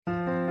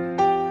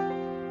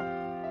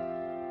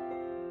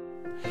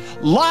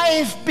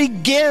Life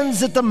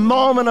begins at the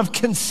moment of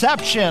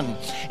conception,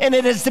 and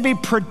it is to be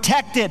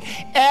protected,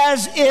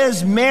 as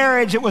is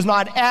marriage. It was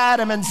not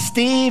Adam and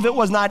Steve. It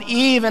was not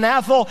Eve and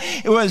Ethel.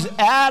 It was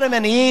Adam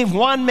and Eve,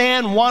 one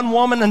man, one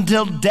woman,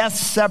 until death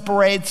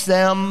separates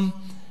them.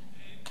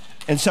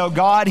 And so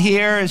God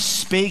here is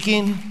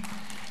speaking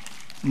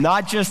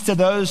not just to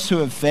those who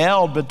have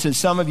failed, but to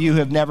some of you who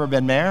have never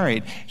been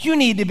married. You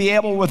need to be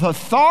able, with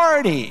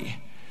authority,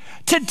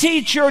 to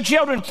teach your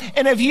children.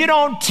 And if you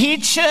don't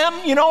teach them,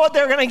 you know what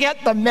they're going to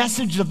get? The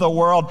message of the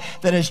world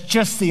that is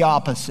just the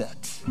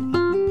opposite.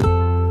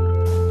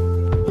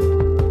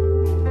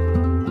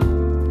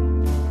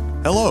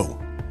 Hello,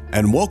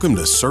 and welcome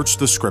to Search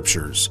the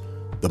Scriptures,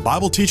 the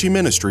Bible teaching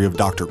ministry of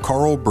Dr.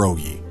 Carl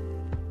Broggi.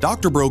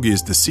 Dr. Broggi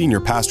is the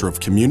senior pastor of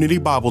Community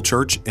Bible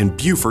Church in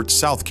Beaufort,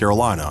 South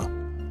Carolina.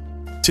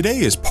 Today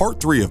is part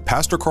 3 of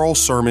Pastor Carl's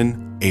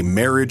sermon, A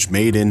Marriage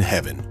Made in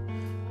Heaven,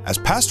 as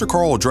Pastor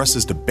Carl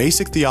addresses the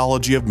basic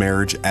theology of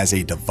marriage as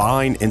a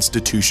divine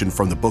institution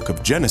from the book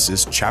of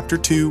Genesis, chapter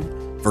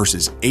 2,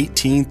 verses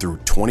 18 through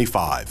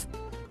 25.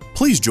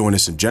 Please join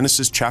us in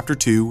Genesis chapter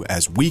 2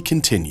 as we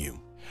continue.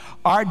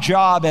 Our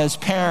job as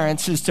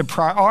parents is to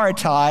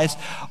prioritize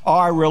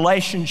our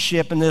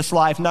relationship in this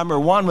life, number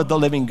 1, with the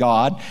living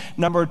God,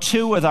 number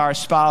 2, with our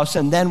spouse,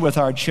 and then with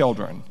our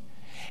children.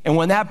 And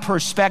when that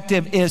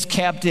perspective is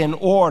kept in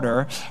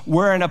order,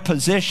 we're in a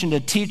position to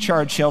teach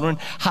our children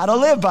how to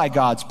live by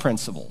God's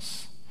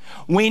principles.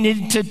 We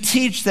need to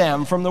teach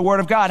them from the Word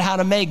of God how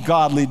to make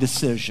godly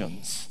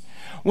decisions.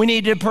 We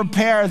need to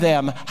prepare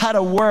them how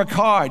to work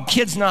hard.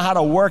 Kids know how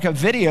to work a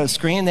video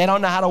screen. They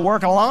don't know how to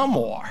work a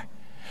lawnmower.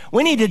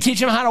 We need to teach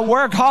them how to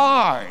work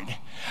hard,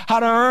 how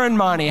to earn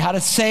money, how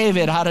to save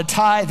it, how to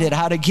tithe it,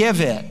 how to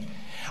give it.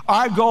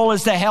 Our goal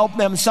is to help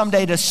them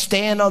someday to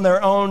stand on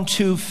their own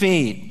 2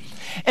 feet.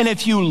 And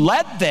if you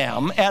let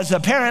them, as a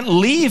parent,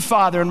 leave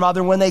father and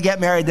mother when they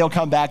get married, they'll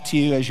come back to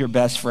you as your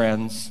best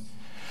friends.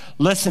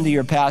 Listen to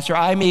your pastor.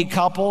 I meet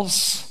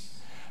couples,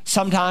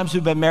 sometimes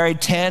who've been married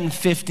 10,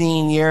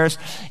 15 years,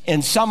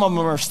 and some of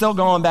them are still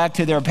going back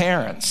to their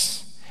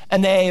parents.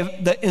 And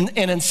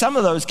in some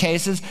of those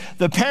cases,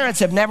 the parents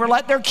have never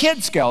let their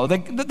kids go.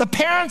 The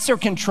parents are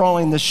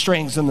controlling the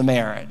strings in the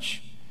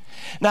marriage.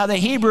 Now, the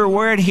Hebrew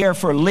word here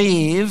for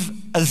leave,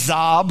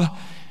 azab,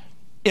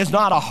 is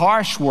not a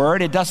harsh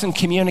word. It doesn't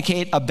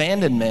communicate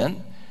abandonment,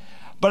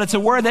 but it's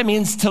a word that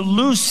means to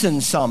loosen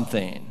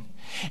something.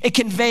 It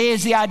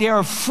conveys the idea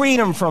of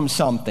freedom from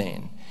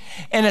something.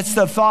 And it's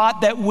the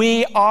thought that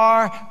we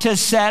are to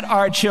set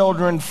our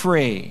children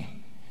free.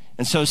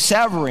 And so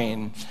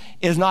severing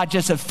is not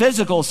just a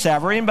physical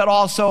severing, but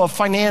also a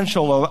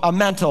financial, a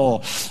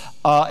mental,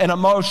 and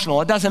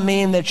emotional. It doesn't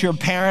mean that your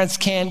parents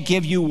can't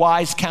give you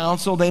wise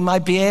counsel. They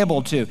might be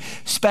able to,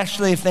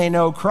 especially if they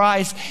know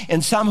Christ,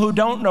 and some who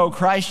don't know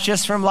Christ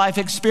just from life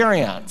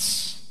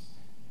experience.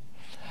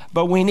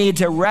 But we need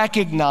to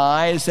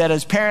recognize that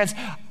as parents,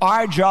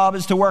 our job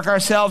is to work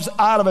ourselves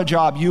out of a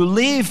job. You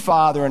leave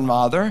father and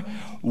mother.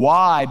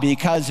 Why?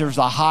 Because there's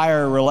a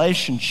higher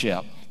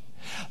relationship.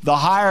 The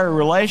higher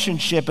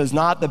relationship is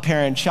not the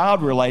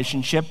parent-child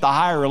relationship. The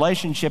higher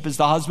relationship is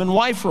the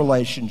husband-wife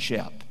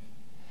relationship.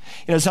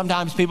 You know,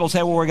 sometimes people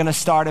say, well, we're going to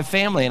start a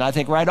family. And I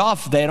think right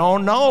off, they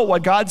don't know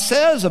what God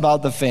says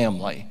about the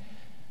family.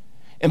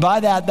 And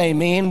by that, they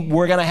mean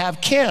we're going to have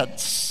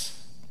kids.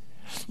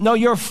 No,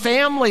 your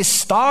family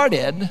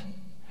started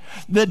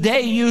the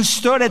day you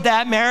stood at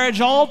that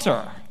marriage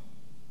altar.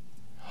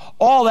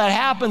 All that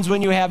happens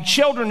when you have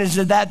children is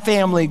that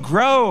family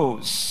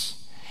grows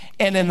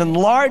and it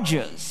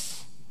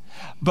enlarges.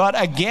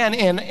 But again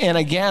and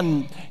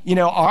again, you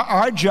know,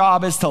 our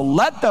job is to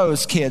let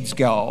those kids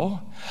go.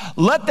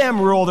 Let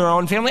them rule their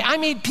own family. I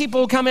meet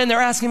people who come in,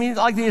 they're asking me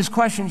like these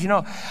questions, you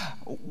know,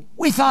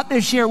 we thought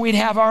this year we'd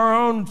have our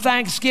own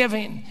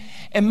Thanksgiving,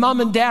 and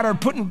mom and dad are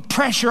putting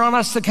pressure on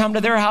us to come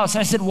to their house.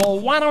 I said, well,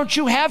 why don't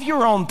you have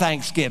your own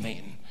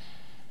Thanksgiving?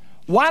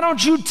 Why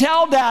don't you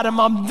tell dad and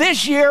mom,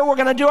 this year we're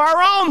going to do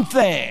our own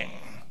thing?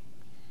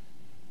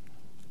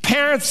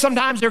 Parents,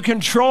 sometimes they're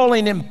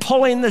controlling and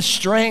pulling the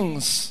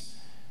strings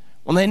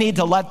when they need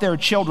to let their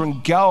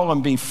children go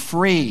and be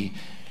free.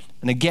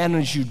 And again,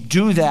 as you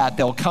do that,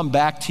 they'll come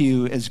back to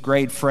you as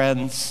great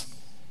friends.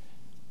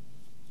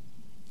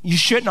 You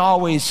shouldn't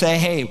always say,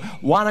 hey,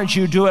 why don't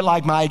you do it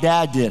like my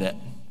dad did it?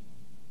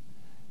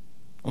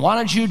 Why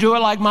don't you do it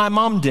like my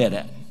mom did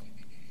it?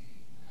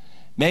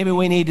 Maybe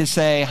we need to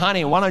say,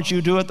 honey, why don't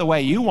you do it the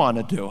way you want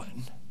to do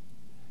it?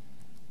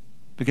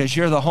 Because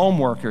you're the home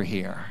worker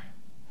here.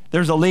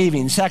 There's a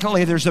leaving.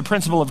 Secondly, there's the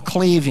principle of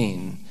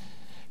cleaving.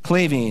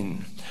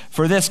 Cleaving.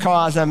 For this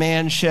cause a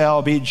man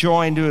shall leave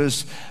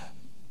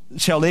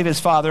his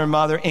father and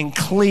mother and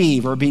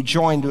cleave, or be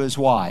joined to his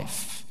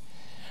wife.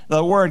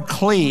 The word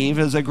cleave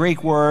is a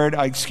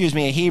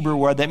Hebrew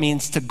word that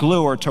means to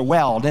glue or to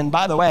weld. And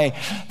by the way,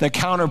 the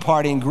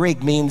counterpart in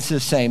Greek means the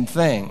same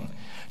thing.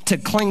 To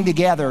cling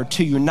together,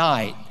 to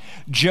unite.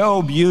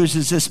 Job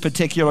uses this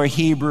particular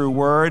Hebrew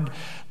word,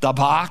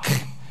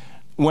 dabak,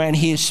 when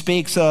he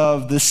speaks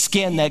of the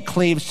skin that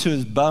cleaves to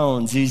his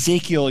bones.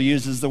 Ezekiel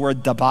uses the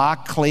word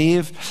dabak,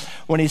 cleave,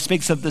 when he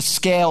speaks of the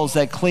scales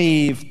that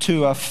cleave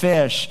to a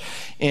fish.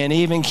 And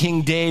even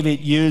King David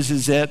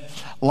uses it,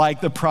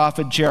 like the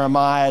prophet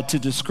Jeremiah, to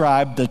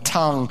describe the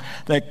tongue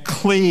that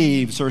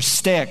cleaves or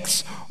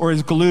sticks or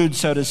is glued,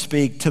 so to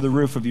speak, to the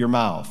roof of your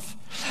mouth.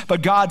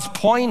 But God's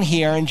point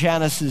here in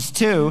Genesis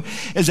 2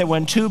 is that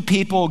when two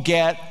people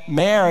get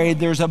married,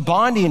 there's a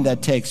bonding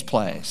that takes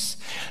place.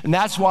 And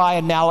that's why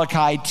in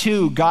Malachi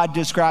 2, God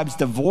describes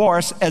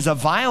divorce as a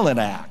violent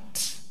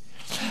act.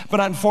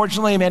 But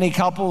unfortunately, many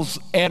couples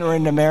enter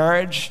into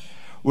marriage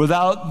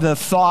without the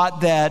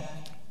thought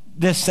that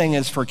this thing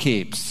is for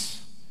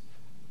keeps.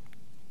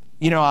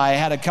 You know, I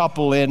had a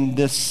couple in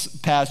this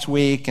past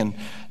week, and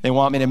they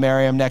want me to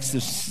marry them next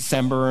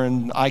December,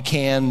 and I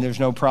can. There's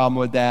no problem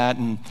with that.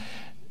 And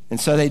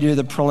so they do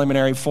the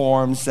preliminary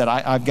forms that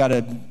I've got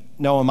to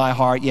know in my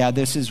heart, yeah,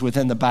 this is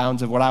within the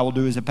bounds of what I will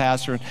do as a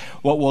pastor, and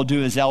what we'll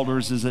do as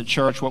elders as a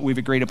church, what we've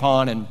agreed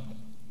upon. And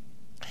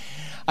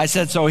I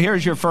said, so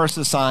here's your first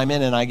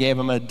assignment, and I gave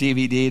them a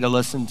DVD to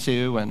listen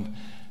to and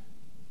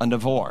on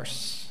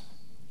divorce.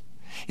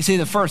 You see,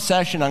 the first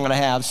session I'm going to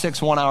have,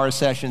 6 one-hour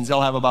sessions.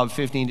 They'll have about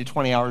 15 to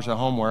 20 hours of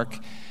homework.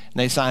 And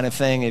they sign a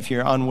thing, if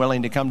you're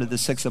unwilling to come to the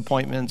 6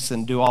 appointments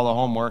and do all the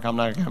homework, I'm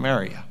not going to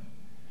marry you.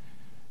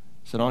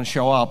 So don't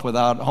show up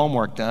without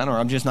homework done, or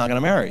I'm just not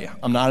going to marry you.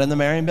 I'm not in the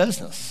marrying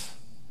business.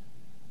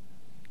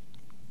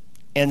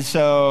 And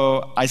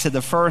so I said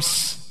the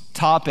first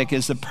topic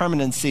is the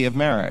permanency of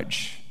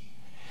marriage.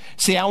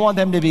 See, I want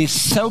them to be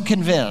so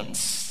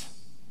convinced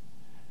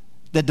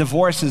that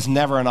divorce is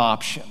never an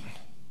option,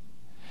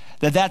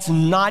 that that's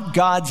not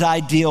God's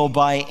ideal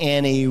by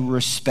any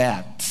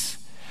respect,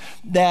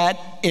 that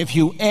if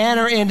you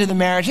enter into the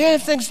marriage,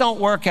 if things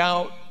don't work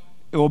out,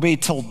 it will be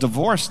till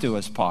divorce do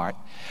us part.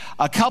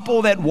 A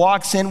couple that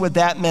walks in with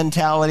that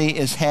mentality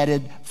is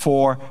headed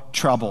for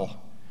trouble.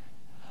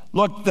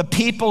 Look, the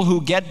people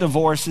who get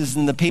divorces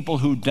and the people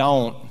who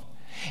don't,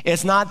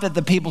 it's not that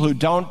the people who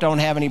don't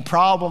have any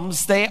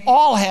problems. They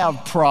all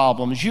have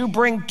problems. You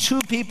bring two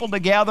people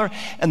together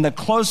in the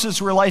closest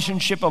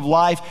relationship of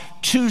life,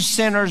 two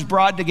sinners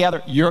brought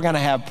together, you're going to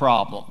have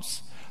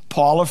problems.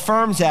 Paul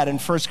affirms that in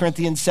 1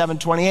 Corinthians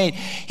 7:28.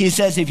 He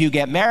says, if you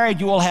get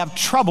married, you will have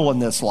trouble in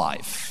this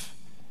life.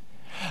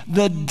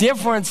 The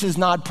difference is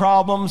not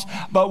problems,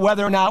 but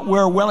whether or not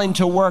we're willing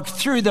to work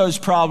through those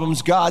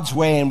problems God's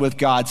way and with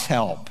God's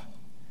help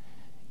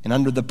and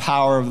under the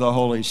power of the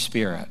Holy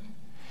Spirit.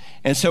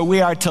 And so we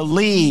are to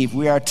leave,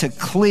 we are to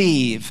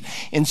cleave.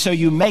 And so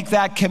you make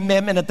that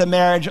commitment at the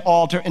marriage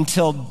altar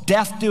until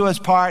death do us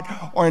part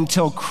or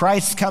until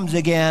Christ comes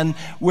again.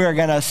 We're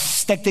going to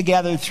stick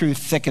together through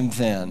thick and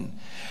thin.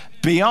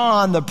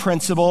 Beyond the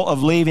principle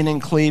of leaving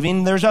and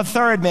cleaving, there's a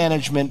third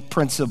management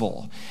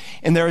principle.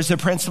 And there is the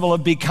principle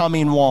of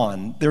becoming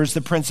one. There's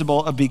the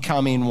principle of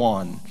becoming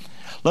one.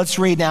 Let's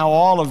read now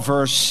all of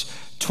verse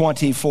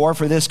 24.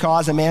 For this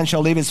cause a man shall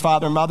leave his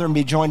father and mother and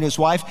be joined to his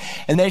wife,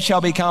 and they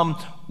shall become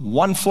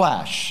one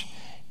flesh.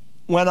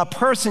 When a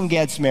person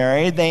gets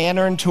married, they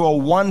enter into a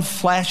one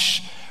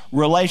flesh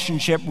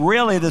relationship.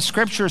 Really, the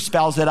scripture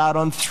spells it out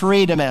on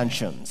 3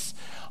 dimensions.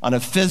 On a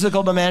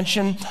physical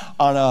dimension,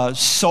 on a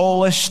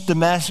soulish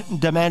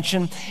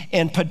dimension,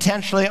 and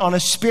potentially on a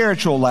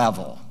spiritual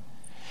level.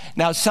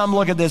 Now, some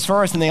look at this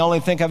verse and they only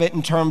think of it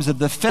in terms of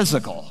the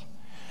physical.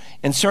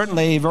 And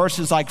certainly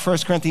verses like 1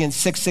 Corinthians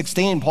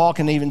 6:16, Paul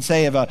can even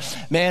say if a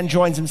man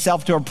joins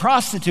himself to a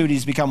prostitute,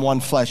 he's become one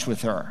flesh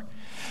with her.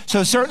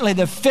 So certainly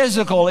the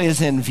physical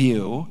is in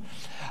view,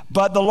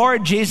 but the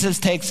Lord Jesus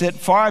takes it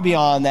far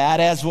beyond that,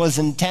 as was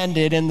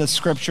intended in the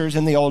scriptures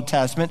in the Old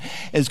Testament,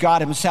 as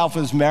God himself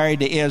was married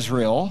to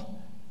Israel.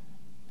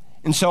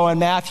 And so in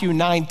Matthew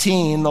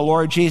 19, the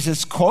Lord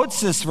Jesus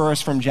quotes this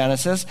verse from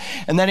Genesis,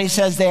 and then he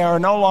says they are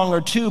no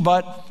longer two,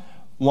 but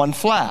one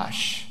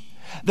flesh.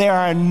 They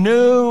are a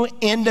new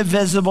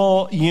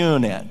indivisible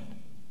unit.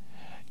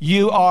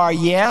 You are,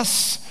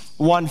 yes,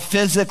 one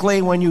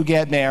physically when you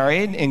get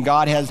married, and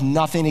God has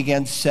nothing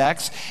against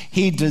sex.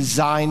 He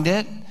designed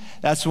it.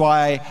 That's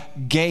why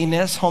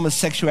gayness,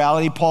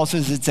 homosexuality, Paul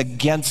says it's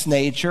against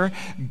nature.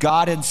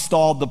 God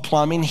installed the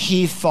plumbing.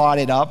 He thought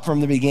it up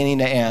from the beginning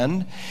to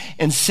end.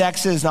 And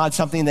sex is not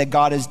something that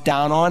God is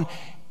down on.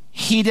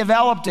 He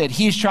developed it.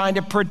 He's trying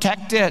to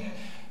protect it.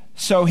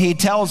 So he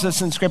tells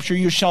us in Scripture,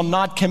 you shall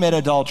not commit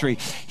adultery.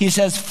 He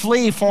says,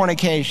 flee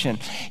fornication.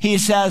 He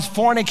says,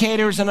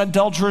 fornicators and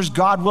adulterers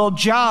God will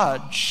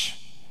judge.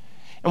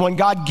 And when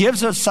God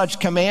gives us such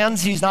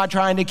commands, he's not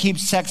trying to keep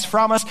sex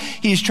from us.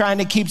 He's trying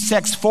to keep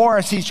sex for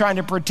us. He's trying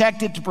to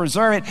protect it, to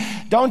preserve it.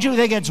 Don't you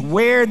think it's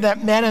weird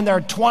that men in their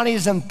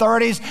 20s and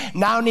 30s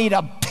now need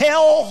a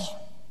pill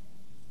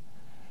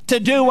to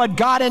do what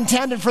God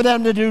intended for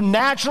them to do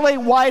naturally?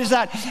 Why is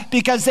that?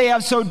 Because they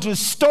have so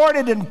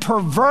distorted and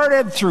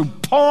perverted through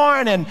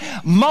porn and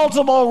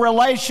multiple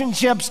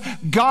relationships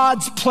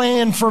God's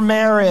plan for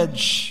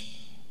marriage.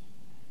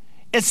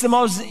 It's the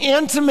most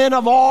intimate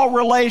of all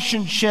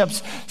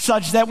relationships,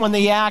 such that when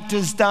the act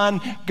is done,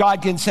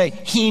 God can say,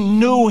 he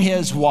knew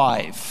his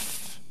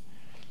wife.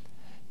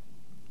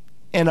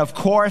 And of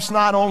course,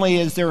 not only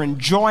is there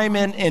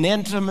enjoyment and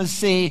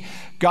intimacy,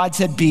 God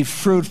said, be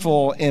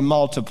fruitful and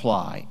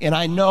multiply. And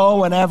I know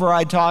whenever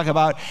I talk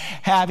about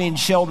having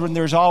children,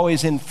 there's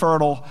always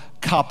infertile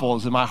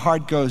couples, and my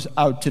heart goes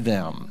out to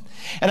them.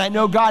 And I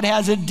know God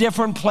has a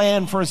different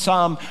plan for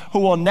some who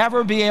will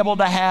never be able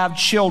to have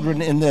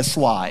children in this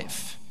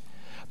life.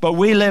 But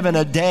we live in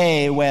a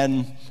day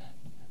when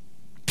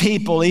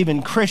people,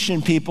 even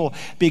Christian people,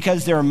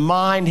 because their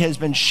mind has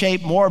been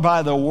shaped more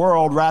by the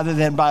world rather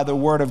than by the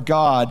Word of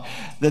God,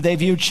 that they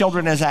view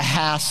children as a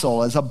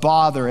hassle, as a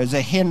bother, as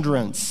a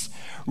hindrance,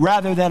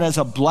 rather than as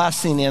a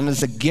blessing and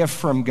as a gift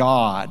from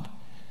God.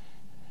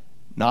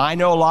 Now, I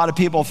know a lot of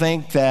people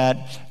think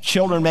that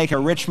children make a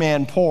rich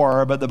man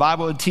poor, but the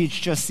Bible would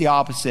teach just the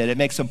opposite. It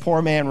makes a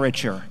poor man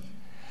richer.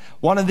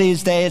 One of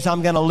these days,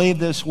 I'm going to leave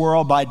this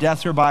world by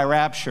death or by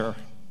rapture.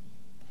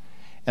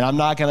 And I'm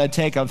not going to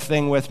take a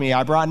thing with me.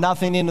 I brought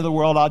nothing into the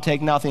world. I'll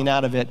take nothing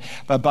out of it.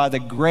 But by the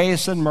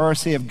grace and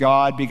mercy of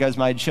God, because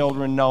my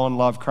children know and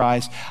love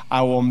Christ,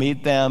 I will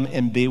meet them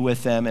and be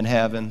with them in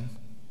heaven.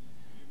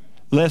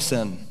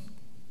 Listen,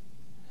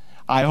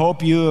 I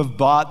hope you have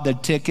bought the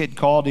ticket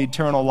called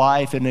eternal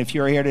life. And if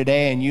you're here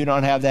today and you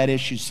don't have that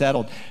issue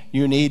settled,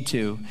 you need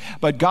to.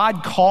 But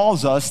God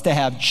calls us to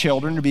have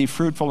children, to be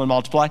fruitful and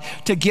multiply,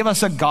 to give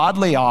us a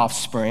godly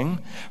offspring.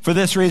 For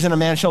this reason, a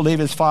man shall leave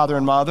his father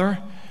and mother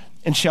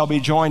and shall be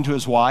joined to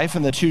his wife,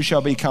 and the two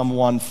shall become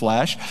one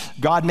flesh.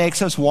 God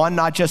makes us one,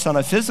 not just on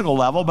a physical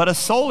level, but a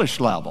soulish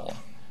level.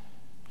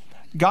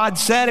 God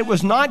said it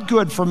was not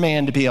good for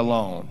man to be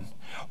alone.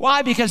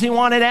 Why? Because he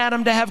wanted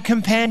Adam to have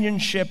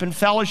companionship and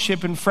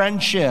fellowship and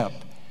friendship.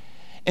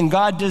 And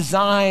God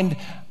designed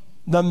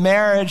the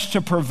marriage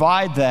to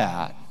provide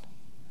that.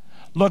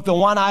 Look, the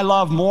one I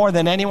love more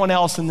than anyone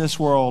else in this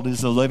world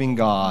is the living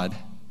God.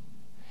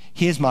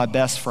 He is my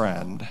best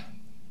friend.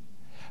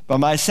 But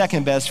my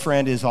second best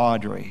friend is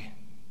Audrey.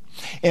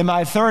 And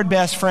my third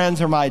best friends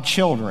are my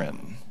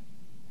children.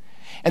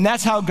 And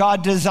that's how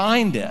God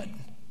designed it.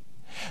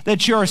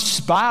 That your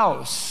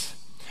spouse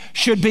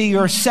should be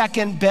your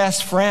second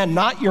best friend,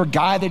 not your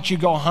guy that you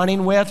go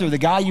hunting with or the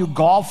guy you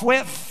golf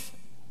with.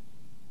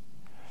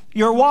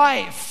 Your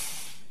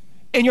wife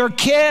and your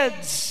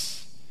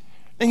kids.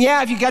 And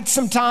yeah, if you got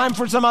some time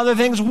for some other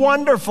things,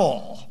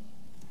 wonderful.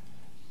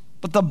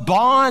 But the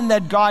bond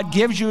that God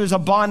gives you is a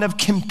bond of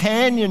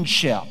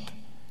companionship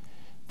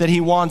that he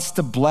wants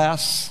to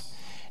bless.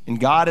 And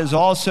God has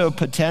also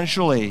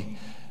potentially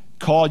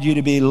called you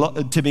to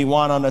be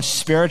one on a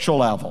spiritual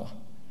level.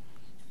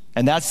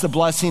 And that's the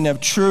blessing of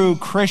true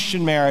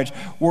Christian marriage,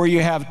 where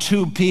you have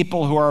two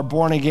people who are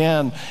born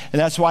again. And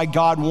that's why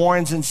God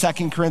warns in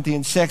 2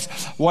 Corinthians 6,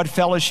 what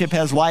fellowship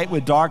has light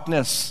with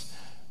darkness?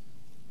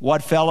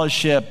 What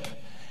fellowship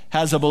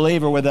has a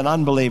believer with an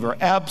unbeliever?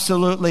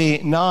 Absolutely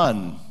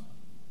none.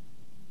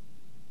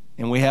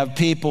 And we have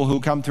people who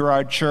come through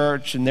our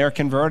church and they're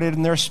converted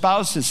and their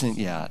spouse isn't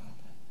yet.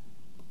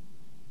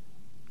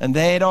 And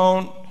they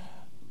don't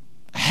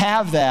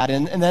have that.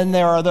 And then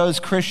there are those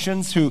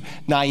Christians who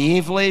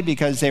naively,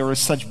 because they were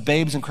such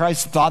babes in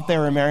Christ, thought they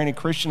were marrying a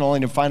Christian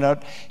only to find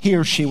out he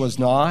or she was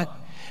not.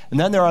 And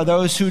then there are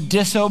those who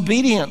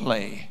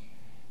disobediently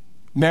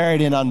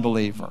married an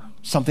unbeliever,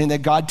 something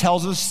that God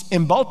tells us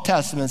in both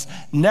Testaments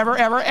never,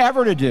 ever,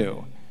 ever to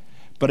do.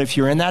 But if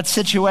you're in that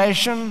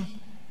situation,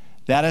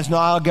 that is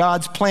not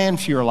God's plan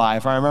for your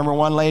life. I remember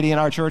one lady in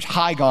our church,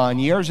 Hagon,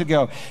 years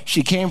ago.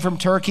 She came from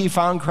Turkey,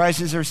 found Christ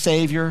as her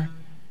Savior.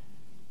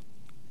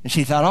 And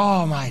she thought,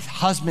 oh, my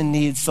husband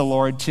needs the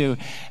Lord too.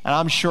 And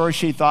I'm sure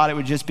she thought it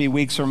would just be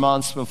weeks or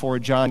months before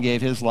John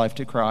gave his life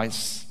to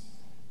Christ.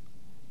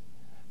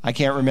 I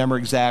can't remember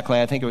exactly.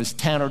 I think it was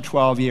 10 or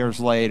 12 years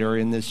later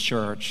in this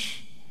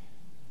church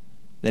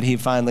that he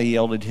finally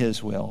yielded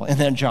his will. And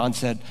then John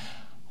said,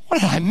 what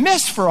did I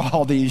miss for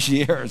all these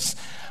years?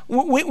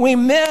 We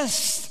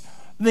missed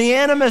the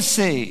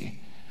intimacy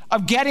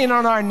of getting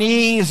on our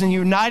knees and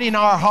uniting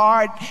our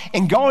heart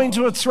and going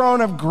to a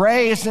throne of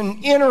grace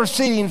and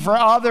interceding for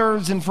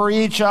others and for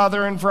each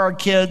other and for our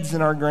kids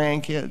and our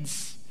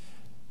grandkids.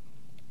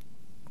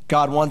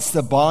 God wants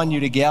to bond you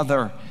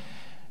together,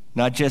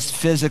 not just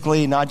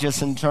physically, not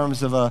just in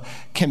terms of a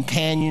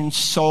companion,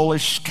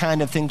 soulish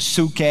kind of thing,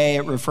 suke.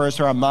 It refers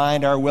to our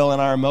mind, our will,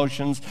 and our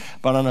emotions,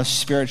 but on a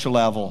spiritual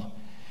level.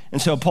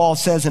 And so Paul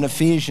says in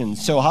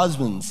Ephesians, so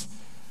husbands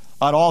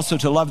ought also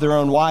to love their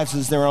own wives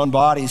as their own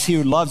bodies. He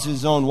who loves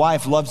his own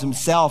wife loves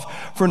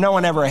himself, for no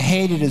one ever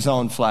hated his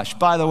own flesh.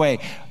 By the way,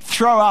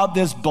 throw out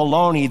this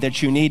baloney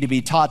that you need to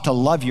be taught to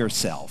love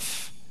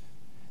yourself.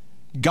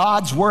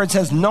 God's word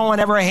says no one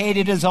ever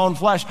hated his own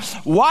flesh.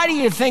 Why do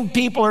you think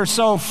people are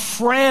so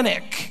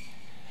frantic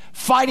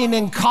fighting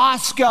in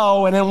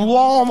Costco and in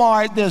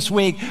Walmart this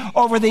week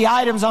over the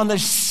items on the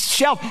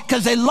shelf?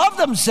 Because they love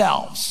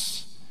themselves.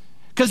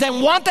 Because they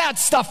want that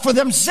stuff for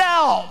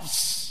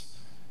themselves.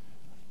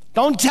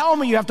 Don't tell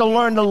me you have to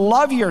learn to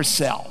love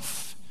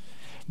yourself.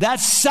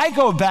 That's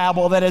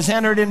psychobabble that has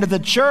entered into the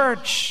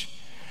church.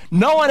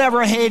 No one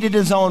ever hated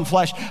his own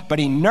flesh, but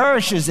he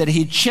nourishes it,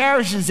 he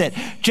cherishes it,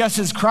 just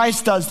as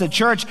Christ does the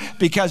church,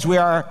 because we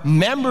are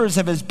members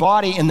of his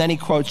body. And then he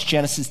quotes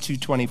Genesis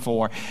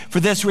 2:24. For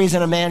this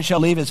reason, a man shall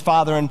leave his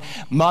father and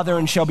mother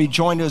and shall be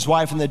joined to his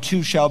wife, and the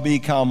two shall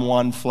become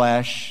one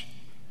flesh.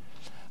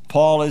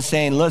 Paul is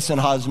saying, listen,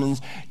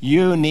 husbands,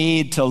 you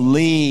need to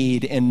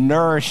lead in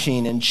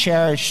nourishing and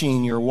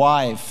cherishing your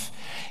wife.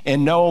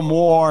 And no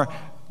more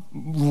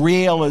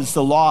real is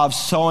the law of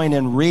sowing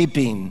and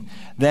reaping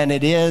than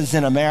it is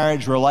in a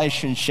marriage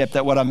relationship,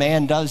 that what a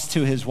man does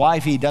to his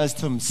wife, he does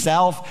to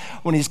himself.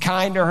 When he's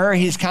kind to her,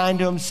 he's kind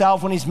to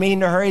himself. When he's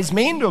mean to her, he's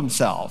mean to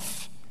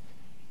himself.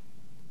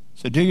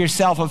 So do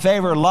yourself a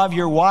favor, love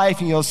your wife,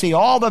 and you'll see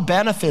all the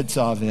benefits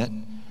of it.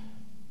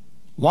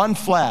 One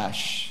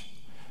flesh,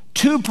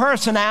 two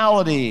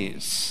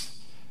personalities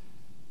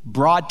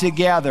brought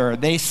together.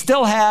 They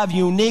still have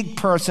unique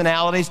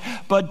personalities,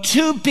 but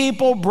two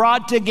people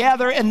brought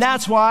together. And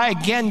that's why,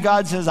 again,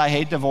 God says, I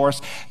hate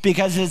divorce,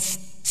 because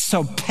it's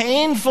so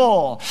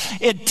painful.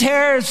 It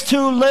tears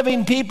two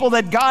living people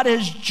that God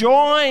has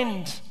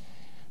joined.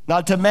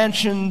 Not to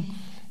mention,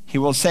 he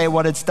will say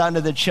what it's done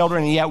to the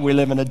children, and yet we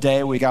live in a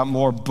day we got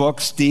more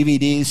books,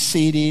 DVDs,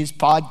 CDs,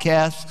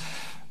 podcasts,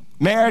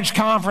 marriage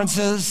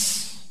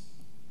conferences.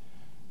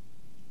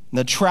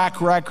 The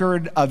track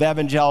record of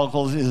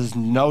evangelicals is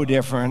no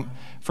different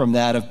from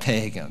that of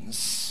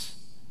pagans.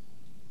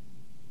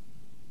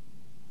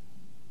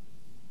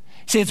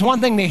 See, it's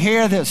one thing to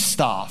hear this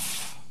stuff.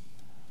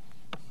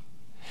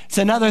 It's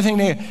another thing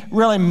to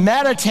really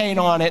meditate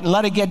on it and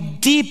let it get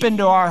deep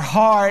into our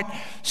heart,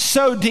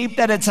 so deep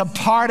that it's a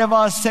part of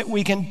us that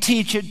we can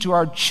teach it to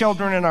our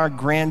children and our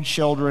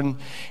grandchildren,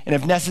 and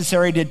if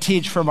necessary, to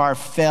teach from our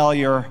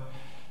failure,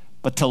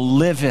 but to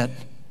live it,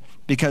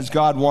 because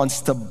God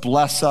wants to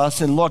bless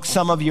us. And look,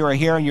 some of you are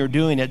here and you're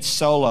doing it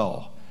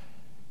solo.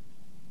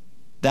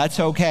 That's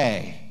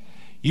okay.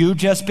 You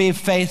just be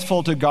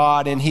faithful to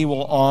God and he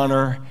will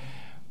honor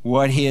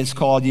what he has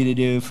called you to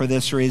do. For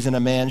this reason, a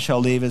man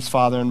shall leave his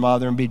father and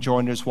mother and be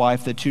joined to his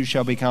wife. The two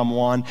shall become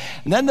one.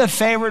 And then the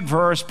favorite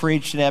verse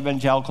preached in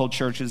evangelical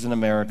churches in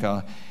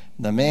America: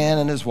 the man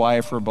and his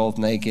wife were both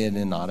naked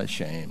and not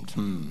ashamed.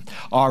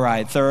 All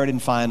right, third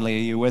and finally,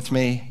 are you with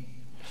me?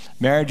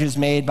 Marriage is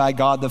made by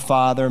God the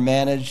Father.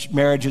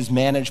 Marriage is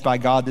managed by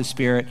God the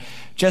Spirit.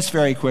 Just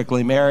very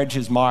quickly, marriage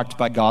is marked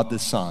by God the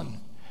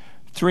Son.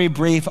 3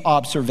 brief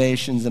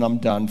observations and I'm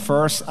done.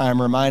 First, I'm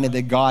reminded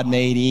that God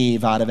made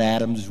Eve out of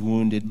Adam's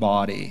wounded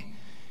body.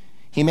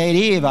 He made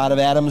Eve out of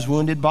Adam's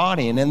wounded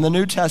body. And in the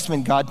New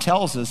Testament, God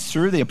tells us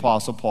through the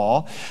Apostle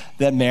Paul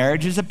that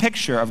marriage is a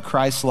picture of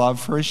Christ's love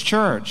for his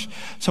church.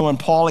 So when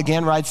Paul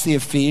again writes the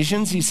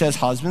Ephesians, he says,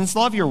 husbands,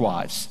 love your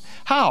wives.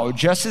 How?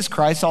 Just as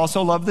Christ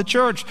also loved the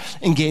church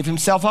and gave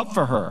himself up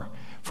for her.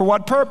 For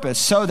what purpose?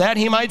 So that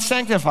he might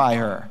sanctify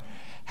her,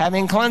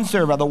 having cleansed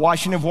her by the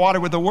washing of water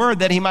with the word,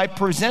 that he might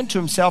present to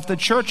himself the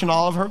church in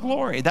all of her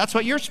glory. That's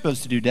what you're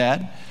supposed to do,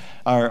 Dad,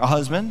 or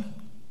husband.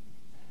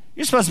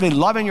 You're supposed to be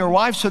loving your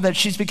wife so that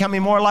she's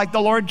becoming more like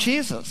the Lord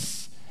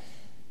Jesus.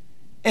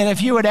 And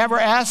if you would ever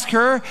ask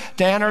her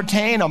to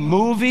entertain a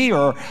movie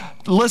or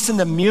listen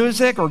to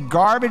music or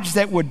garbage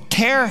that would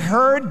tear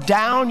her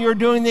down, you're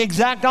doing the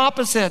exact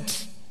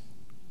opposite.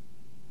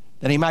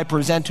 That he might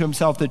present to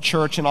himself the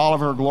church in all of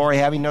her glory,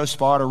 having no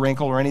spot or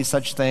wrinkle or any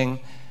such thing,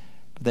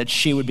 but that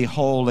she would be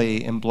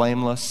holy and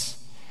blameless.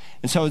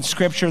 And so in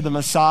Scripture, the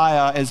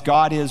Messiah, as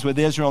God is with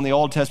Israel in the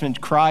Old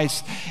Testament,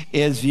 Christ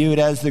is viewed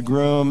as the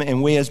groom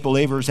and we as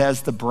believers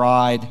as the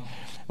bride.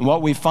 And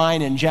what we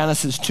find in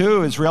Genesis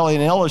 2 is really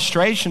an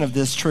illustration of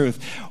this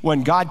truth.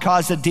 When God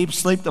caused a deep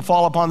sleep to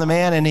fall upon the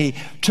man and he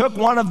took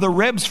one of the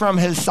ribs from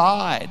his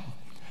side.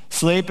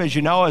 Sleep, as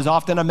you know, is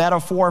often a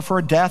metaphor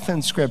for death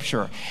in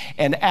Scripture.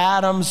 And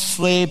Adam's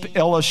sleep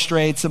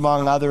illustrates,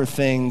 among other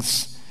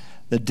things,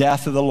 the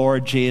death of the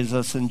Lord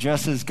Jesus. And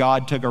just as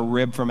God took a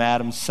rib from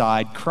Adam's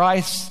side,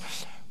 Christ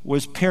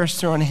was pierced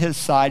through on his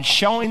side,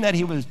 showing that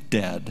he was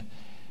dead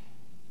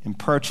and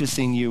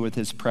purchasing you with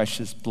his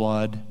precious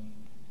blood.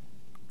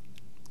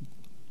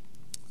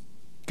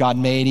 God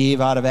made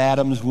Eve out of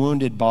Adam's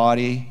wounded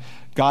body.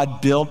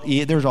 God built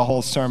Eve. There's a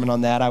whole sermon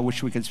on that. I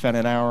wish we could spend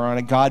an hour on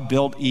it. God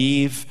built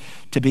Eve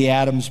to be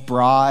Adam's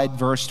bride,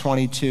 verse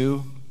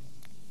 22.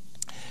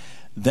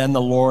 Then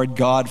the Lord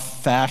God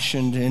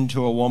fashioned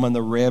into a woman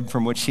the rib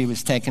from which he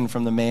was taken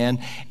from the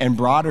man and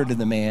brought her to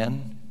the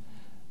man.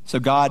 So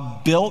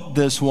God built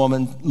this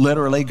woman,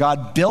 literally,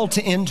 God built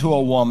into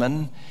a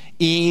woman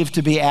Eve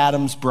to be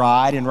Adam's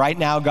bride. And right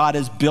now God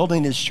is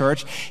building his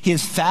church. He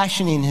is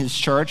fashioning his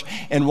church.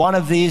 And one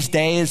of these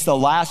days, the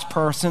last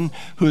person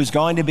who is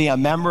going to be a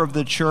member of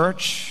the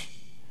church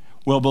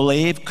will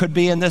believe, could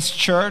be in this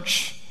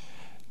church,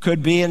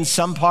 could be in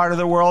some part of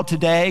the world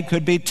today,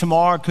 could be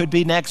tomorrow, could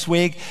be next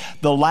week.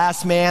 The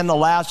last man, the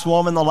last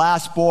woman, the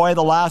last boy,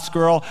 the last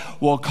girl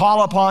will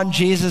call upon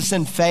Jesus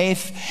in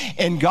faith,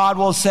 and God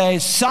will say,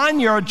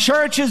 son, your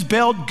church is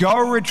built,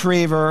 go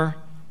retrieve her.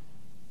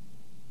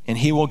 And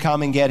he will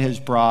come and get his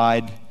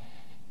bride.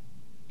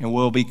 and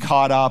we'll be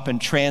caught up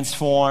and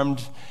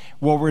transformed.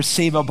 We'll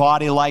receive a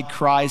body like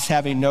Christ,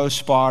 having no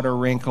spot or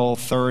wrinkle.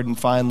 Third and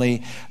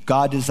finally,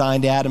 God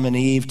designed Adam and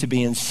Eve to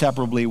be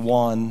inseparably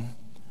one.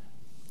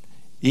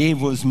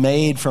 Eve was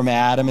made from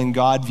Adam, and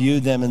God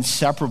viewed them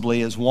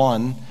inseparably as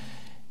one.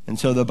 And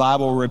so the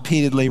Bible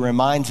repeatedly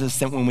reminds us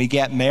that when we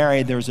get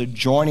married, there's a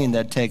joining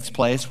that takes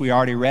place. We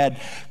already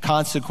read,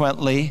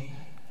 consequently,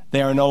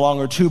 they are no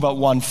longer two but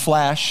one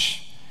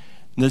flesh.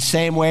 In the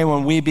same way,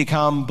 when we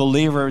become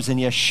believers in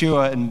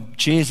Yeshua and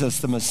Jesus,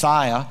 the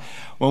Messiah,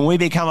 when we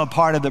become a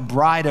part of the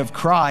bride of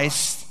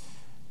Christ,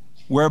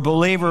 we're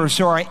believers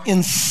who are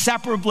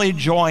inseparably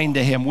joined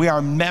to him. We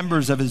are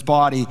members of his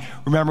body.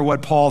 Remember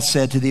what Paul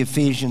said to the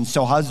Ephesians.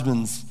 So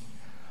husbands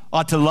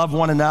ought to love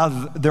one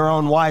another, their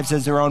own wives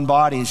as their own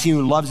bodies. He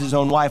who loves his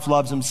own wife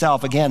loves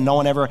himself. Again, no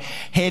one ever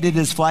hated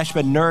his flesh,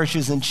 but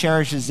nourishes and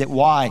cherishes it.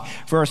 Why?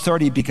 Verse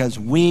 30, because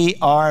we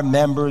are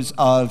members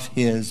of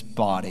his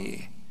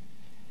body.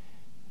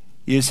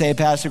 You say,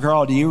 Pastor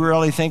Carl, do you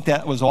really think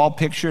that was all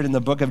pictured in the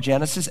book of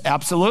Genesis?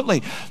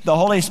 Absolutely. The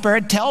Holy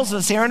Spirit tells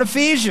us here in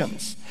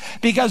Ephesians,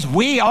 because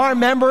we are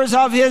members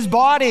of his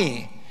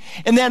body.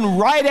 And then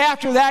right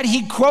after that,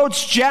 he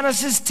quotes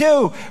Genesis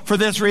 2. For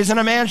this reason,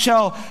 a man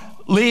shall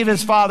leave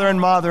his father and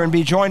mother and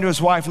be joined to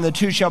his wife, and the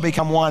two shall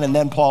become one. And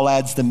then Paul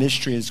adds, the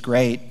mystery is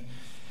great.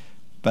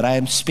 But I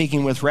am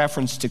speaking with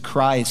reference to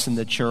Christ and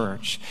the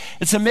church.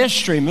 It's a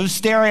mystery,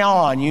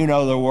 mysterion, you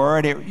know the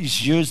word.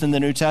 It's used in the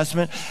New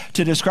Testament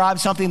to describe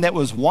something that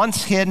was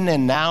once hidden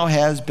and now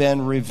has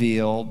been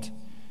revealed.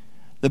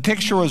 The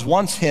picture was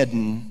once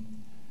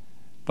hidden,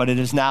 but it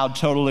is now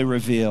totally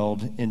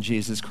revealed in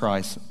Jesus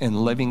Christ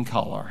in living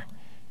color.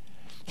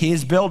 He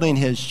is building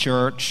his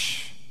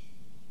church,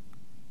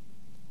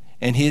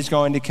 and he's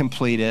going to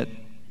complete it.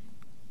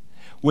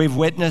 We've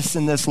witnessed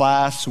in this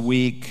last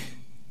week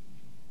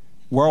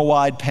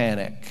worldwide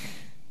panic.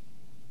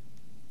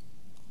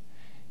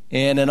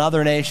 And in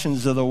other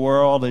nations of the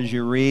world, as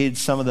you read,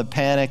 some of the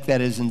panic that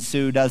has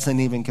ensued doesn't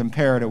even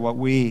compare to what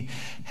we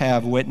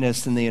have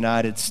witnessed in the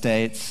United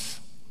States.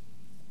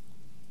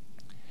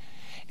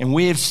 And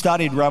we have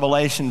studied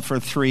Revelation for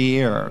 3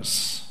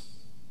 years.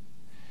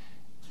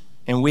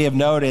 And we have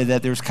noted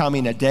that there's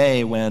coming a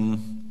day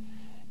when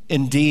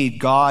indeed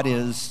God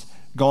is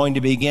going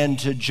to begin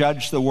to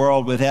judge the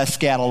world with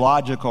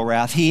eschatological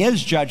wrath. He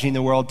is judging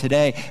the world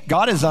today.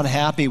 God is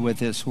unhappy with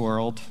this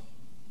world.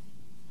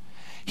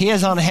 He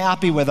is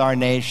unhappy with our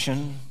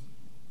nation.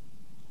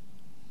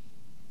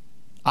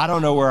 I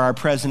don't know where our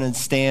president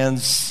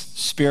stands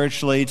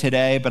spiritually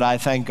today, but I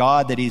thank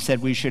God that he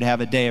said we should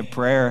have a day of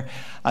prayer.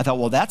 I thought,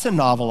 well, that's a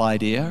novel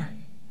idea.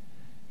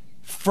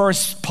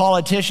 First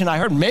politician I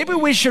heard, maybe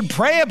we should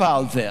pray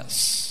about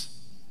this.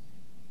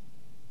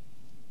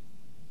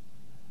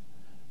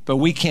 But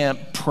we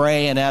can't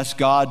pray and ask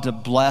God to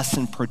bless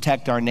and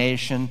protect our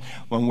nation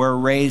when we're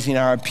raising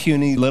our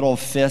puny little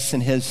fists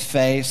in his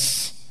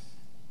face.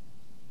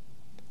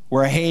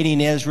 We're hating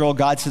Israel.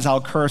 God says,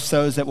 I'll curse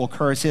those that will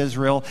curse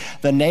Israel.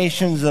 The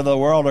nations of the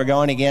world are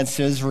going against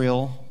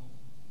Israel.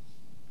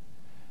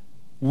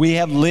 We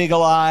have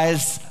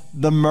legalized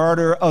the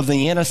murder of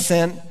the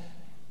innocent.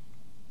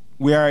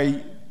 We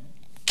are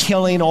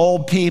killing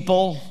old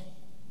people.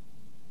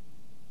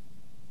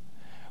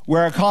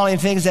 We're calling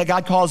things that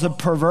God calls a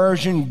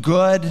perversion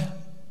good.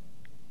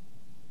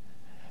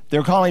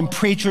 They're calling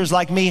preachers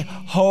like me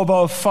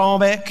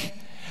homophobic.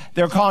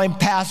 They're calling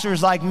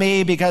pastors like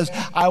me, because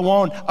I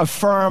won't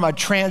affirm a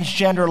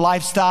transgender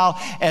lifestyle,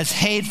 as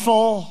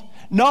hateful.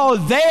 No,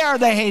 they are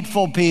the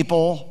hateful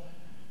people,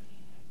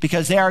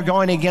 because they are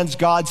going against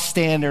God's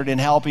standard and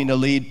helping to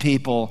lead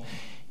people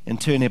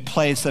into a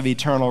place of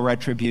eternal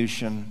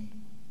retribution.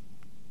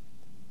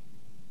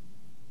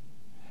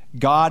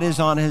 God is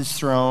on his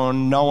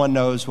throne. No one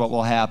knows what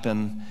will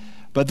happen.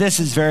 But this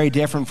is very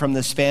different from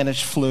the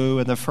Spanish flu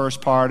in the first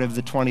part of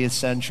the 20th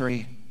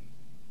century.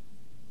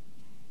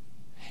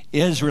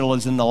 Israel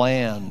is in the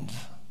land,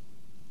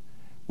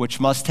 which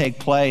must take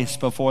place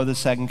before the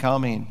second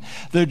coming.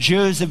 The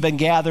Jews have been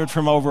gathered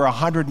from over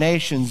 100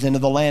 nations into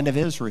the land of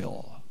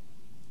Israel.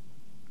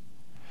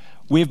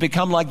 We've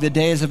become like the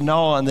days of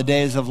Noah and the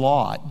days of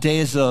Lot,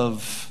 days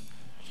of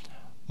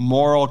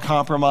moral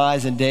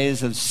compromise and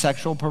days of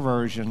sexual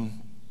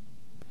perversion.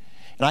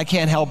 And I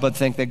can't help but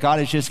think that God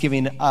is just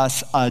giving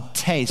us a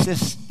taste.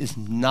 This is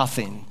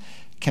nothing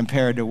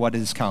compared to what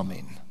is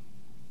coming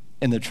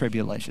in the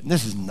tribulation.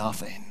 This is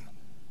nothing.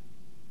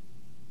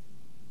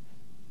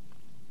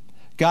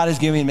 God is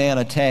giving man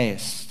a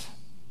taste.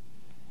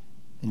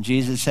 And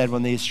Jesus said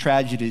when these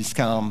tragedies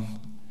come,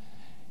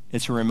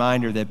 it's a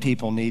reminder that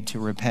people need to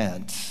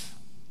repent.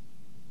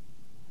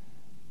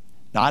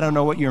 Now, I don't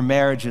know what your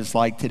marriage is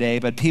like today,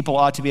 but people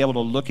ought to be able to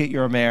look at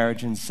your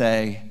marriage and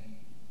say,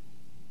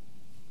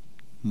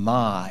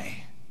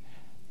 my,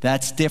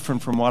 that's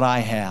different from what I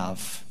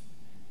have.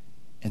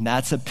 And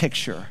that's a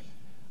picture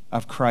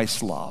of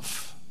Christ's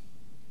love.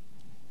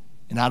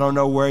 And I don't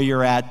know where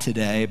you're at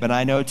today, but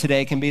I know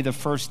today can be the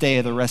first day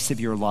of the rest of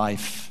your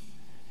life.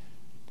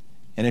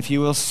 And if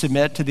you will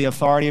submit to the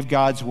authority of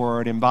God's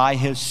word and by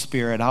his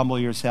Spirit humble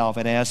yourself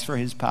and ask for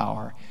his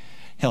power,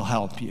 he'll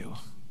help you.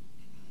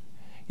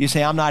 You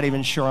say, I'm not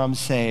even sure I'm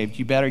saved.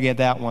 You better get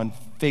that one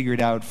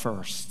figured out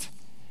first.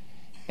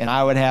 And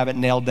I would have it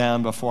nailed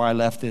down before I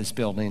left this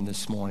building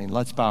this morning.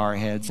 Let's bow our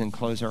heads and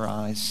close our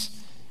eyes.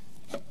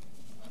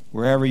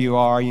 Wherever you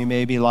are, you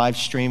may be live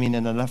streaming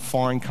in a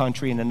foreign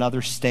country, in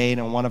another state,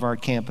 on one of our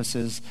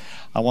campuses.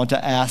 I want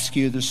to ask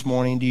you this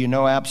morning, do you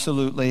know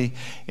absolutely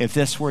if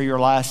this were your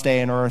last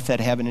day on earth that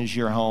heaven is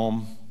your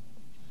home?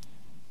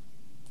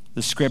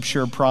 The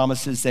scripture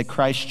promises that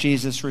Christ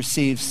Jesus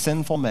receives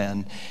sinful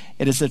men.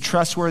 It is a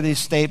trustworthy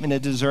statement.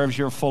 It deserves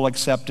your full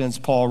acceptance.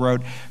 Paul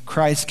wrote,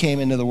 Christ came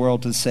into the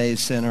world to save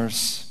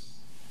sinners.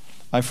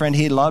 My friend,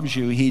 he loves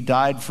you. He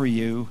died for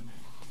you.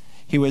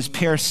 He was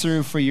pierced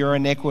through for your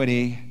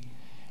iniquity.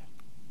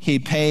 He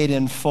paid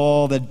in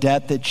full the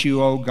debt that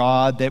you owe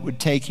God that would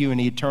take you an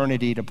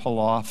eternity to pull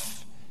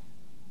off.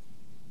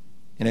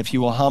 And if you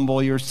will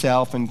humble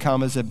yourself and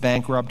come as a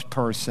bankrupt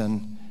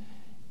person,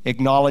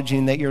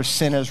 acknowledging that your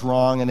sin is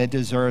wrong and it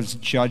deserves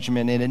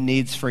judgment and it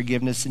needs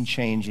forgiveness and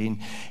changing,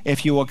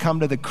 if you will come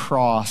to the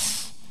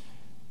cross,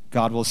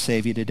 God will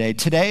save you today.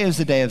 Today is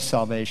the day of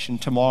salvation.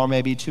 Tomorrow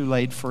may be too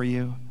late for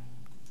you.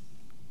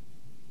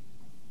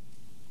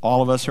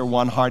 All of us are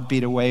one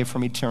heartbeat away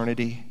from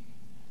eternity.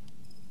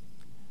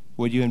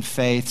 Would you in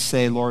faith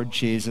say, Lord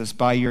Jesus,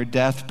 by your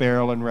death,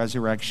 burial, and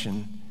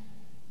resurrection,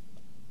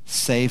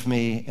 save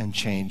me and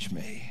change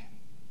me?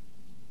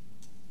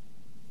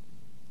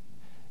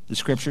 The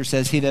scripture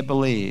says, he that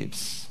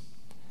believes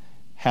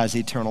has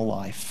eternal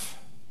life.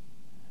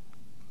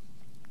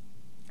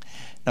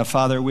 Now,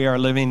 Father, we are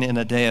living in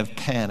a day of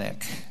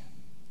panic,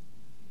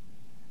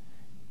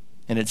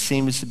 and it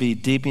seems to be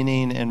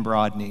deepening and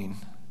broadening.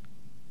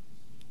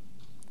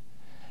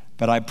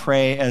 But I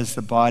pray as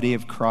the body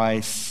of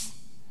Christ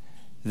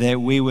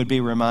that we would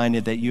be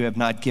reminded that you have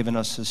not given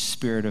us a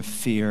spirit of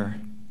fear.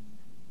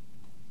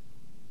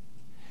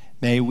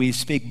 May we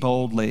speak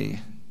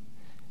boldly,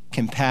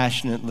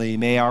 compassionately.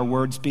 May our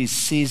words be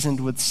seasoned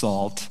with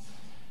salt.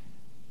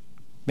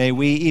 May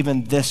we,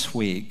 even this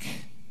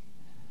week,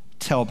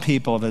 tell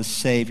people of a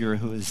Savior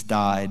who has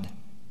died.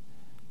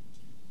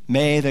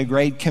 May the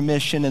Great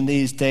Commission in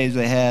these days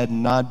ahead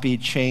not be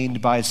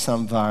chained by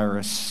some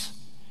virus,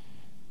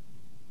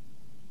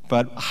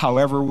 but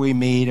however we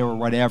meet or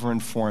whatever in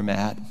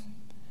format,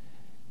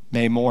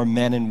 may more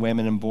men and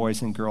women and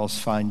boys and girls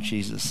find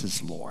Jesus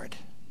as Lord.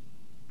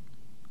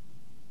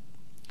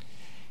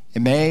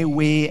 And may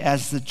we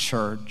as the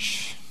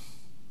church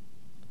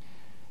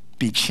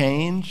be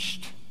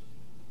changed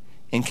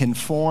and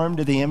conformed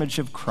to the image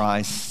of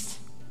Christ.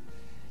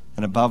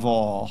 And above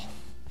all,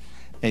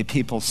 may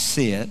people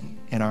see it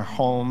in our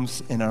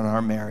homes and in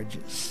our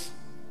marriages.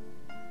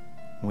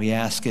 We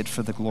ask it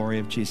for the glory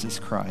of Jesus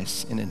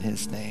Christ, and in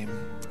his name,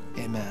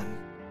 amen.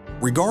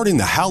 Regarding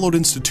the hallowed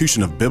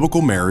institution of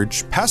biblical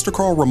marriage, Pastor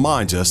Carl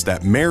reminds us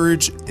that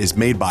marriage is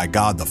made by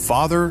God the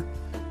Father,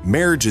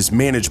 marriage is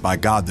managed by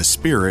God the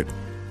Spirit,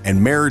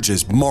 and marriage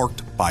is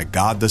marked by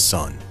God the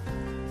Son.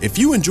 If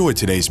you enjoyed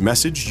today's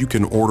message, you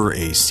can order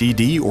a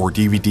CD or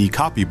DVD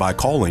copy by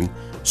calling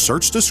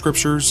Search the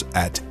Scriptures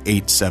at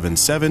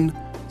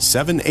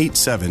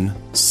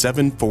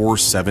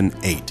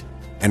 877-787-7478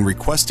 and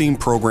requesting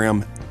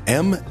program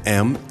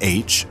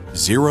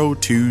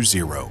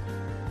MMH020.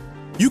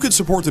 You can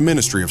support the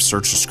ministry of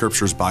Search the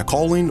Scriptures by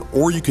calling,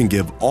 or you can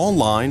give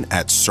online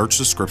at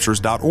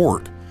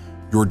searchthescriptures.org.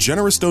 Your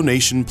generous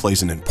donation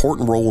plays an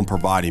important role in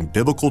providing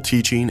biblical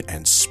teaching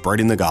and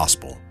spreading the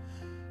gospel.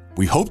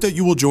 We hope that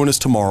you will join us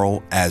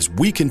tomorrow as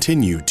we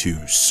continue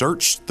to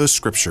search the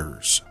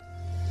Scriptures.